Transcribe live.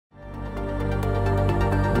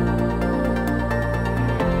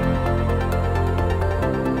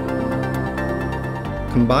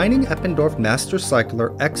Combining Eppendorf Master Cycler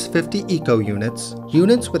X50 Eco units,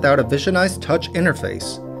 units without a visionized touch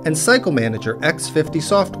interface, and CycleManager X50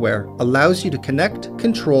 software allows you to connect,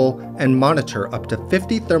 control, and monitor up to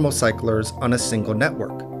 50 thermocyclers on a single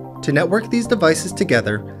network. To network these devices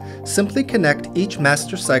together, simply connect each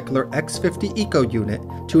Master Cycler X50 Eco unit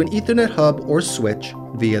to an Ethernet hub or switch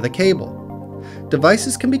via the cable.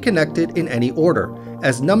 Devices can be connected in any order,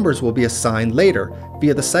 as numbers will be assigned later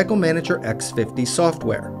via the CycleManager X50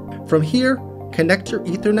 software. From here, connect your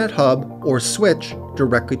Ethernet hub or switch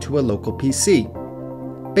directly to a local PC.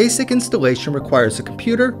 Basic installation requires a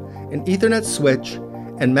computer, an Ethernet switch,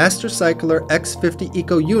 and Master Cycler X50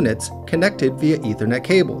 Eco units connected via Ethernet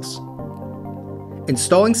cables.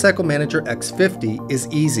 Installing CycleManager X50 is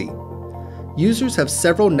easy. Users have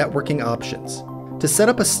several networking options. To set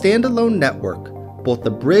up a standalone network, both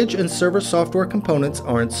the bridge and server software components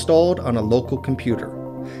are installed on a local computer.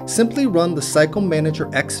 Simply run the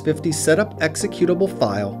CycleManager X50 setup executable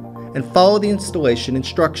file and follow the installation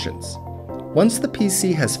instructions. Once the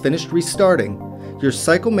PC has finished restarting, your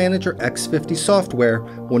CycleManager X50 software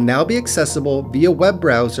will now be accessible via web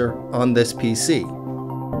browser on this PC.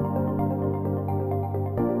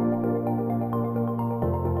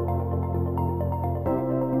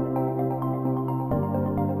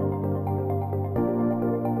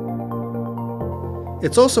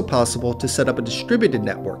 It's also possible to set up a distributed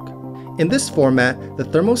network. In this format, the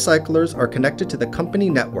thermocyclers are connected to the company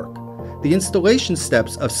network. The installation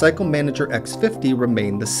steps of CycleManager X50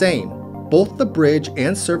 remain the same. Both the bridge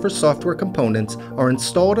and server software components are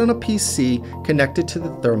installed on a PC connected to the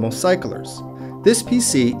thermocyclers. This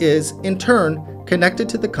PC is, in turn, connected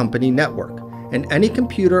to the company network, and any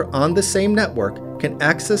computer on the same network can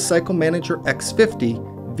access CycleManager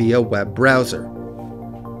X50 via web browser.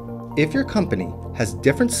 If your company has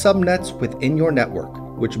different subnets within your network,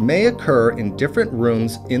 which may occur in different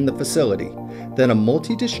rooms in the facility, then a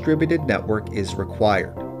multi-distributed network is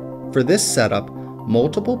required. For this setup,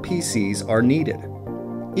 multiple PCs are needed.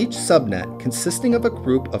 Each subnet, consisting of a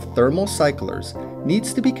group of thermocyclers,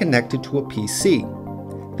 needs to be connected to a PC.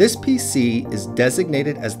 This PC is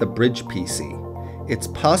designated as the bridge PC. It's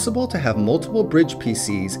possible to have multiple bridge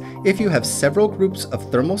PCs if you have several groups of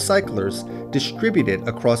thermocyclers distributed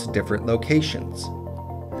across different locations.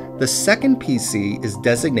 The second PC is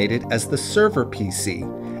designated as the server PC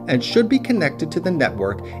and should be connected to the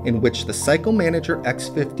network in which the CycleManager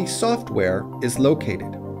X50 software is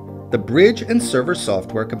located. The bridge and server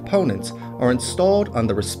software components are installed on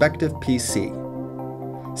the respective PC.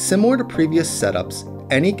 Similar to previous setups,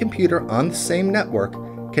 any computer on the same network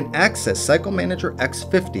can access CycleManager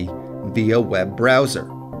X50 via web browser.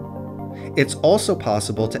 It's also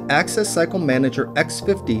possible to access CycleManager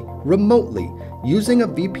X50 remotely using a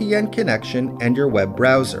VPN connection and your web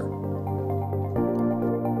browser.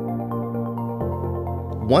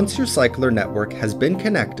 Once your cycler network has been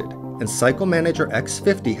connected and CycleManager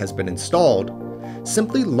X50 has been installed,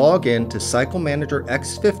 simply log in to CycleManager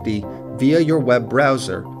X50 via your web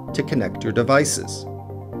browser to connect your devices.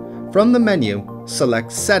 From the menu,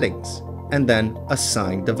 select Settings and then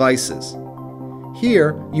Assign Devices.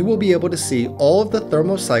 Here, you will be able to see all of the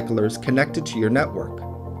thermocyclers connected to your network.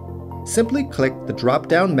 Simply click the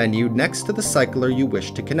drop-down menu next to the cycler you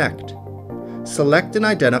wish to connect. Select an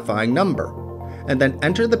identifying number, and then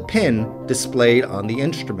enter the PIN displayed on the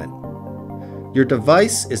instrument. Your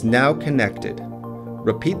device is now connected.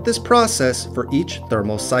 Repeat this process for each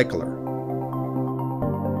thermocycler.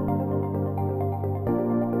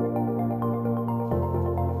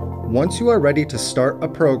 Once you are ready to start a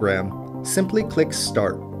program, simply click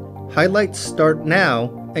Start. Highlight Start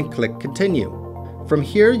Now and click Continue. From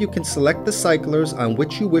here, you can select the cyclers on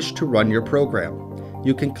which you wish to run your program.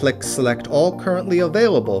 You can click Select All Currently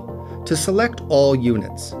Available to select all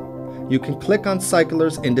units. You can click on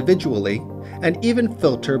cyclers individually and even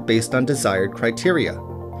filter based on desired criteria.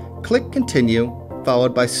 Click Continue,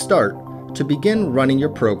 followed by Start, to begin running your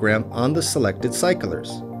program on the selected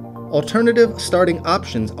cyclers. Alternative starting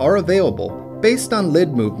options are available based on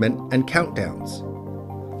lid movement and countdowns.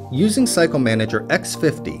 Using CycleManager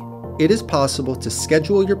X50, it is possible to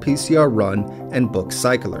schedule your PCR run and book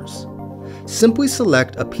cyclers. Simply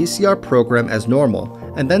select a PCR program as normal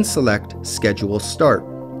and then select Schedule Start.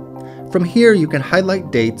 From here, you can highlight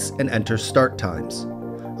dates and enter start times.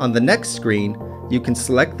 On the next screen, you can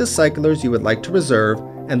select the cyclers you would like to reserve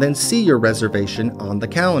and then see your reservation on the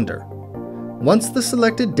calendar. Once the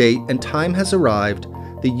selected date and time has arrived,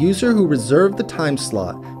 the user who reserved the time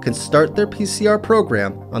slot can start their PCR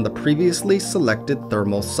program on the previously selected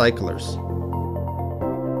thermal cyclers.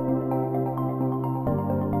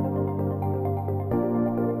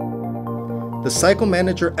 The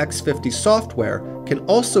CycleManager X50 software can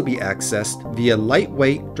also be accessed via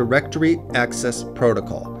Lightweight Directory Access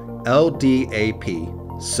Protocol,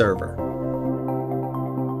 LDAP, server.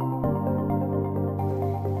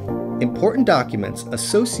 Important documents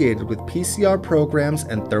associated with PCR programs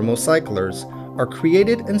and thermocyclers are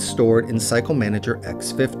created and stored in CycleManager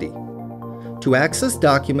X50. To access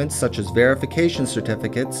documents such as verification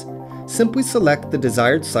certificates, simply select the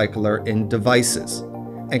desired cycler in Devices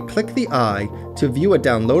and click the eye to view a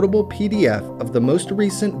downloadable PDF of the most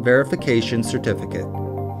recent verification certificate.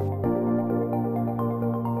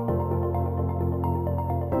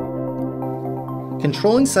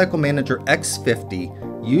 Controlling CycleManager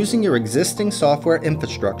X50 using your existing software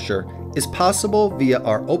infrastructure is possible via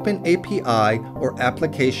our Open API or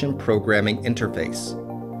Application Programming Interface.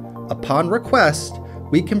 Upon request,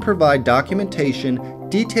 we can provide documentation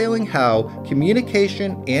detailing how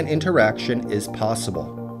communication and interaction is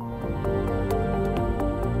possible.